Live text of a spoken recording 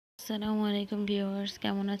আসসালামুয়ালাইকুম viewers,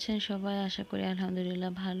 কেমন আছেন সবাই? আশা করি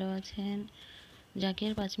আলহামদুলিল্লাহ ভালো আছেন।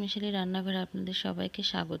 জাকির পাঁচমিশালি রান্নাঘরে আপনাদের সবাইকে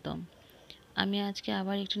স্বাগতম। আমি আজকে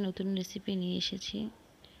আবার একটি নতুন রেসিপি নিয়ে এসেছি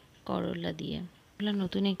করলা দিয়ে।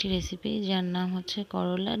 নতুন একটি রেসিপি যার নাম হচ্ছে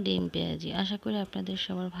করলা ডিম পেঁয়াজি। আশা করি আপনাদের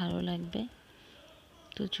সবার ভালো লাগবে।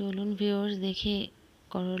 তো চলুন ভিউয়ার্স, দেখি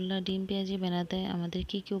করলা ডিম পেঁয়াজি বানাতে আমাদের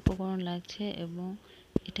কি কি উপকরণ লাগছে এবং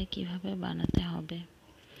এটা কিভাবে বানাতে হবে।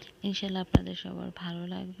 ইনশাল্লাহ আপনাদের সবার ভালো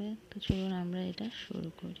লাগবে। তো চলুন আমরা এটা শুরু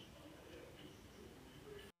করি।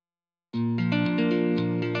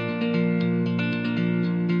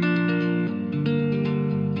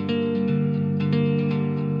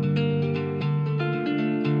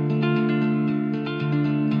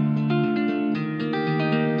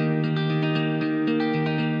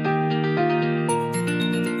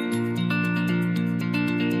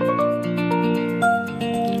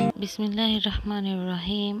 বিসমিল্লাহির রহমানির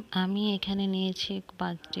রহিম। আমি এখানে নিয়েছি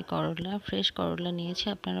 5টি করলা, ফ্রেশ করলা নিয়েছি।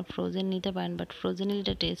 আপনারা ফ্রোজেন নিতে পারেন, বাট ফ্রোজেনের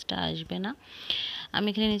এটা টেস্টটা আসবে না। আমি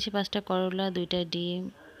এখানে নিয়েছি 5টা করলা, 2টা ডিম,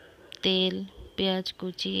 তেল, পেঁয়াজ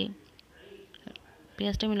কুচি।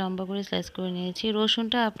 পেঁয়াজটা আমি লম্বা করে স্লাইস করে নিয়েছি।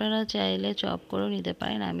 রসুনটা আপনারা চাইলে চপ করেও নিতে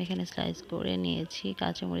পারেন, আমি এখানে স্লাইস করে নিয়েছি।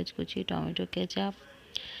 কাঁচামরিচ কুচি, টমেটো কেচাপ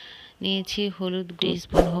নিয়েছি, হলুদ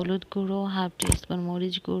টিস্পুন হলুদ গুঁড়ো, হাফ টিস্পুন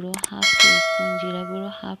মরিচ গুঁড়ো, হাফ টিস্পুন জিরা গুঁড়ো,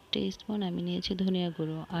 হাফ টিস্পুন আমি নিয়েছি ধনিয়া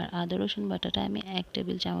গুঁড়ো। আর আদা রসুন বাটাটা আমি 1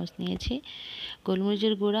 টেবিল চামচ নিয়েছি।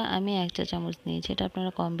 গোলমরিচের গুঁড়া আমি 1 চা চামচ নিয়েছি, এটা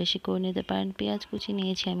আপনারা কম বেশি করে নিতে পারেন। পেঁয়াজ কুচি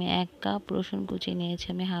নিয়েছি আমি 1 কাপ, রসুন কুচি নিয়েছি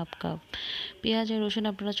আমি হাফ কাপ। পেঁয়াজ আর রসুন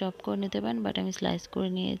আপনারা চপ করে নিতে পারেন, বাট আমি স্লাইস করে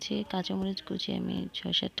নিয়েছি। কাঁচামরিচ কুচি আমি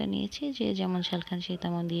 6-7টা নিয়েছি, যে যেমন ঝাল খান সে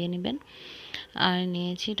তেমন দিয়ে নেবেন। আর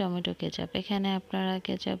নিয়েছি টমেটো কেচাপ। এখানে আপনারা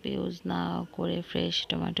কেচাপ ইউজ না করে ফ্রেশ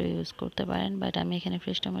টমেটো ইউজ করতে পারেন, বাট আমি এখানে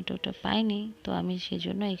ফ্রেশ টমেটোটা পাইনি, তো আমি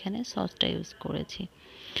সেজন্য এখানে সসটা ইউজ করেছি।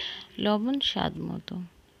 লবণ স্বাদ মতো।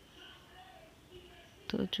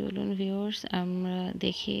 তো চলুন ভিউয়ার্স, আমরা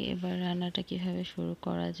দেখি এবার রান্নাটা কিভাবে শুরু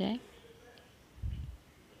করা যায়।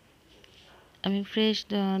 আমি ফ্রেশ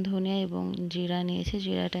ধনিয়া এবং জিরা নিয়েছি।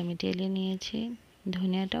 জিরাটা আমি টেলে নিয়েছি,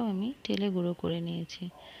 ধনিয়াটাও আমি টেলে গুঁড়ো করে নিয়েছি।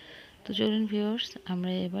 তো চলুন ভিউয়ার্স,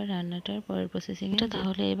 আমরা এবার রান্নাটার পরের প্রসেসিংটা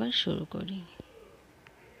তাহলে এবার শুরু করি।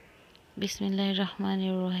 বিসমিল্লাহির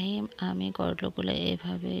রহমানির রহিম। আমি করলাগুলো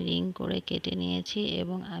এভাবে রিং করে কেটে নিয়েছি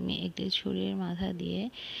এবং আমি একটি ছুরির মাথা দিয়ে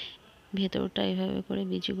ভেতরটা এভাবে করে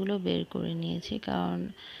বিচিগুলো বের করে নিয়েছি, কারণ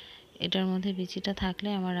এটার মধ্যে বিচিটা থাকলে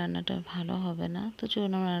আমার রান্নাটা ভালো হবে না। তো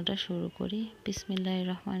চলুন আমরা রান্নাটা শুরু করি। বিসমিল্লাহির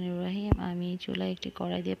রহমানির রহিম। আমি চুলায় একটি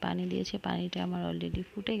কড়াই দিয়ে পানি দিয়েছি, পানিটা আমার অলরেডি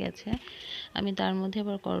ফুটে গেছে। আমি তার মধ্যে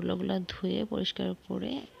এবার করলাগুলো ধুয়ে পরিষ্কার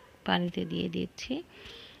করে পানিতে দিয়ে দিচ্ছি।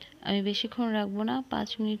 আমি বেশিক্ষণ রাখবো না, 5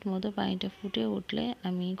 মিনিট মতো। পানিটা ফুটে উঠলে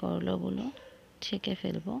আমি করলাগুলো ছেঁকে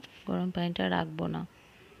ফেলবো, গরম পানিটা রাখবো না।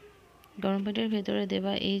 গরম পানির ভেতরে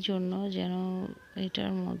দেবা এই জন্য যেন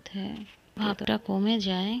এটার মধ্যে ভাবটা কমে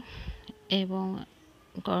যায় এবং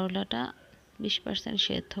করলাটা 20%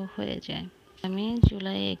 সেদ্ধ হয়ে যায়। আমি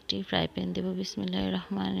চুলায় একটি ফ্রাই প্যান দেব। বিসমিল্লাহির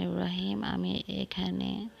রহমানির রহিম। আমি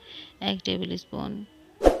এখানে 1 টেবিল স্পুন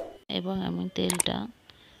এবং আমি তেলটা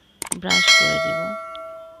ব্রাশ করে দিব।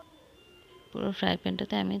 পুরো ফ্রাই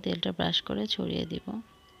প্যানটাতে আমি তেলটা ব্রাশ করে ছড়িয়ে দিব,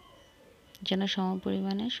 যেন সম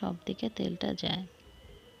পরিমাণে সব দিকে তেলটা যায়।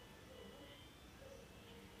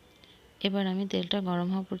 এবার আমি তেলটা গরম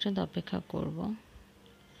হওয়া পর্যন্ত অপেক্ষা করব।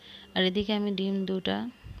 আর এদিকে আমি ডিম দুটা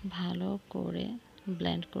ভালো করে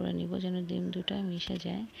ব্লেন্ড করে নিব, যেন ডিম দুটা মিশে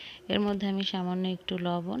যায়। এর মধ্যে আমি সামান্য একটু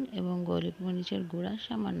লবণ এবং গোলমরিচের গুঁড়া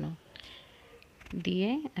সামান্য দিয়ে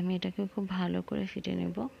আমি এটাকে খুব ভালো করে ফেটে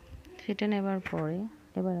নেব। ফেটে নেবার পরে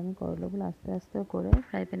এবার আমি করলাগুলো আস্তে আস্তে করে,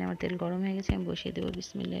 ফ্রাই প্যানে আমার তেল গরম হয়ে গেছে, আমি বসিয়ে দেবো।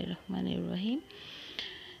 বিসমিল্লাহির রহমানির রহিম।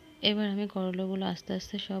 এবার আমি করলাগুলো আস্তে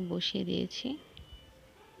আস্তে সব বসিয়ে দিয়েছি।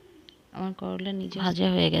 আমার করলা নিজে ভাজা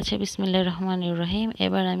হয়ে গেছে। বিসমিল্লাহির রহমানির রহিম।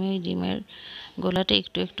 এবার আমি ওই ডিমের গোলাটা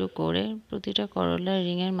একটু একটু করে প্রতিটা করলার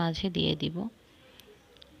রিংয়ের মাঝে দিয়ে দিব।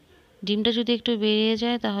 ডিমটা যদি একটু বেরিয়ে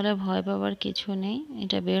যায় তাহলে ভয় পাওয়ার কিছু নেই,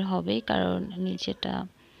 এটা বের হবেই, কারণ নিচেটা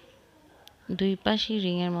 2 পাশই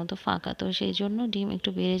রিংয়ের মতো ফাঁকা, তো সেই জন্য ডিম একটু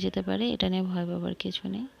বেরিয়ে যেতে পারে, এটা নিয়ে ভয় পাওয়ার কিছু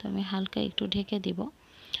নেই। তো আমি হালকা একটু ঢেকে দিব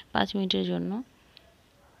 5 মিনিটের জন্য।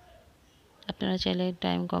 আপনারা চাইলে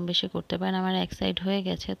টাইম কম বেশি করতে পারেন। আমার এক সাইড হয়ে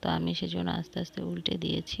গেছে, তো আমি সেজন্য আস্তে আস্তে উল্টে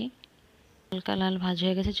দিয়েছি। হালকা লাল ভাজা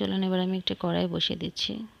হয়ে গেছে। চলুন এবার আমি একটা কড়াই বসিয়ে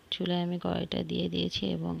দিচ্ছি। চুলায় আমি কড়াইটা দিয়ে দিয়েছি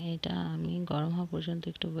এবং এটা আমি গরম হওয়া পর্যন্ত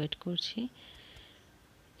একটু ওয়েট করছি।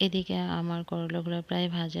 এদিকে আমার করলাগুলো প্রায়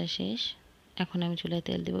ভাজা শেষ। এখন আমি চুলায়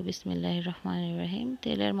তেল দিব। বিসমিল্লাহির রহমানির রহিম।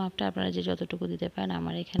 তেলের মাপটা আপনারা যে যতটুকু দিতে পারেন,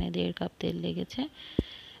 আমার এখানে 1.5 কাপ তেল লেগেছে।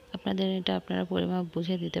 আপনাদের এটা আপনারা পরিমাপ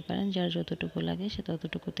বুঝে দিতে পারেন, যার যতটুকু লাগে সে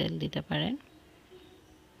ততটুকু তেল দিতে পারেন।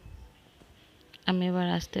 আমি এবার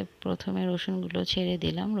আস্তে প্রথমে রসুনগুলো ছেড়ে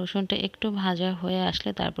দিলাম। রসুনটা একটু ভাজা হয়ে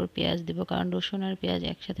আসলে তারপর পেঁয়াজ দিব, কারণ রসুন আর পেঁয়াজ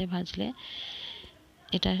একসাথে ভাজলে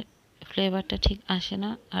এটা ফ্লেভারটা ঠিক আসে না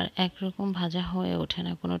আর একরকম ভাজা হয়ে ওঠে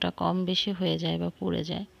না, কোনোটা কম বেশি হয়ে যায় বা পুড়ে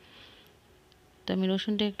যায়। তো আমি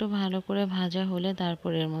রসুনটা একটু ভালো করে ভাজা হলে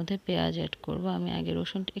তারপর এর মধ্যে পেঁয়াজ অ্যাড করব। আমি আগে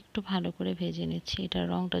রসুনটা একটু ভালো করে ভেজে নিচ্ছি। এটার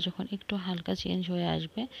রঙটা যখন একটু হালকা চেঞ্জ হয়ে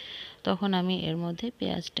আসবে তখন আমি এর মধ্যে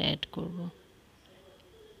পেঁয়াজটা অ্যাড করব।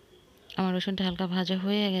 আমার রসুনটা হালকা ভাজা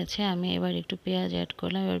হয়ে গেছে, আমি এবার একটু পেঁয়াজ অ্যাড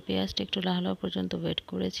করলাম। এবার পেঁয়াজটা একটু লাল হওয়া পর্যন্ত ওয়েট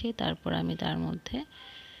করেছি, তারপর আমি তার মধ্যে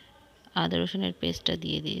আদা রসুনের পেস্টটা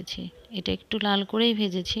দিয়ে দিয়েছি। এটা একটু লাল করেই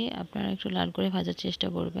ভেজেছি, আপনারা একটু লাল করে ভাজার চেষ্টা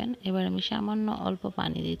করবেন। এবার আমি সামান্য অল্প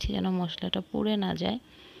পানি দিচ্ছি যেন মশলাটা পুড়ে না যায়।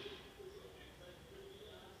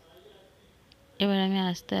 এবার আমি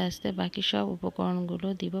আস্তে আস্তে বাকি সব উপকরণগুলো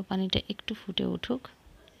দিব। পানিটা একটু ফুটে উঠুক।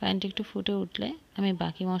 পানিটা একটু ফুটে উঠলে আমি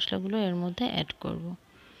বাকি মশলাগুলো এর মধ্যে অ্যাড করব।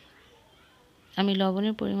 আমি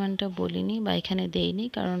লবণের পরিমাণটা বলিনি বা এখানে দেইনি,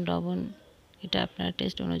 কারণ লবণ এটা আপনারা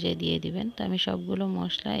টেস্ট অনুযায়ী দিয়ে দিবেন। তো আমি সবগুলো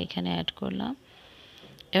মশলা এখানে অ্যাড করলাম।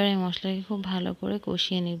 এবার এই মশলাকে খুব ভালো করে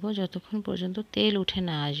কষিয়ে নিব যতক্ষণ পর্যন্ত তেল উঠে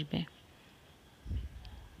না আসবে।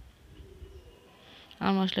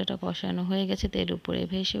 আর মশলাটা কষানো হয়ে গেছে, তেল উপরে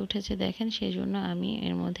ভেসে উঠেছে দেখেন, সেই জন্য আমি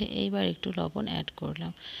এর মধ্যে এইবার একটু লবণ অ্যাড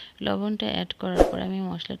করলাম। লবণটা অ্যাড করার পর আমি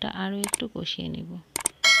মশলাটা আরও একটু কষিয়ে নিব।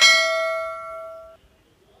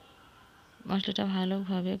 মশলাটা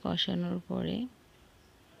ভালোভাবে কষানোর পরে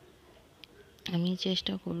আমি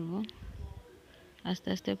চেষ্টা করব আস্তে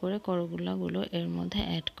আস্তে করে করগুলাগুলো এর মধ্যে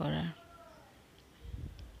অ্যাড করার।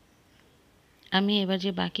 আমি এবার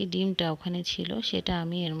যে বাকি ডিমটা ওখানে ছিল সেটা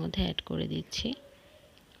আমি এর মধ্যে অ্যাড করে দিচ্ছি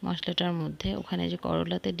মশলাটার মধ্যে। ওখানে যে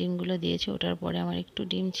করলাতে ডিমগুলো দিয়েছি ওটার পরে আমার একটু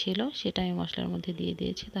ডিম ছিল, সেটা আমি মশলার মধ্যে দিয়ে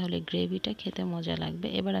দিয়েছি, তাহলে গ্রেভিটা খেতে মজা লাগবে।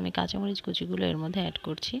 এবার আমি কাঁচামরিচ কুচিগুলো এর মধ্যে অ্যাড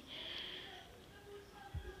করছি।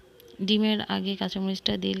 ডিমের আগে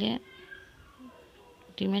কাঁচামরিচটা দিলে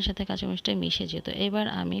ডিমের সাথে কাঁচামরিচটা মিশে যেত। এবার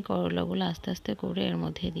আমি করলাগুলো আস্তে আস্তে করে এর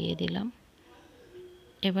মধ্যে দিয়ে দিলাম।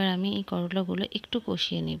 এবার আমি এই করলাগুলো একটু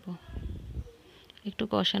কষিয়ে নিব। একটু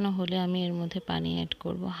কষানো হলে আমি এর মধ্যে পানি অ্যাড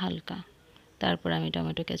করব হালকা, তারপর আমি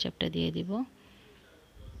টমেটো কেচাপটা দিয়ে দিব।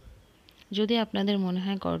 যদি আপনাদের মনে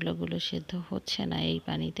হয় করলাগুলো সেদ্ধ হচ্ছে না এই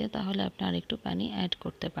পানিতে, তাহলে আপনি আরেকটু পানি অ্যাড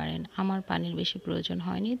করতে পারেন। আমার পানির বেশি প্রয়োজন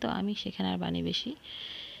হয়নি, তো আমি সেখানে আর পানি বেশি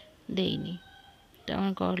দেইনি। তো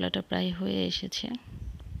আমার করলাটা প্রায় হয়ে এসেছে।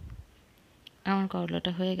 আমার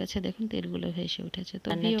করলাটা হয়ে গেছে, দেখুন তেলগুলো ভেসে উঠেছে। তো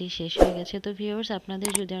রান্নাটি শেষ হয়ে গেছে। তো ভিউয়ার্স, আপনাদের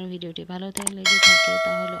যদি আমার ভিডিওটি ভালো লেগে থাকে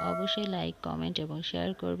তাহলে অবশ্যই লাইক, কমেন্ট এবং শেয়ার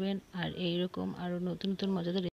করবেন। আর এইরকম আরও নতুন নতুন মজাদার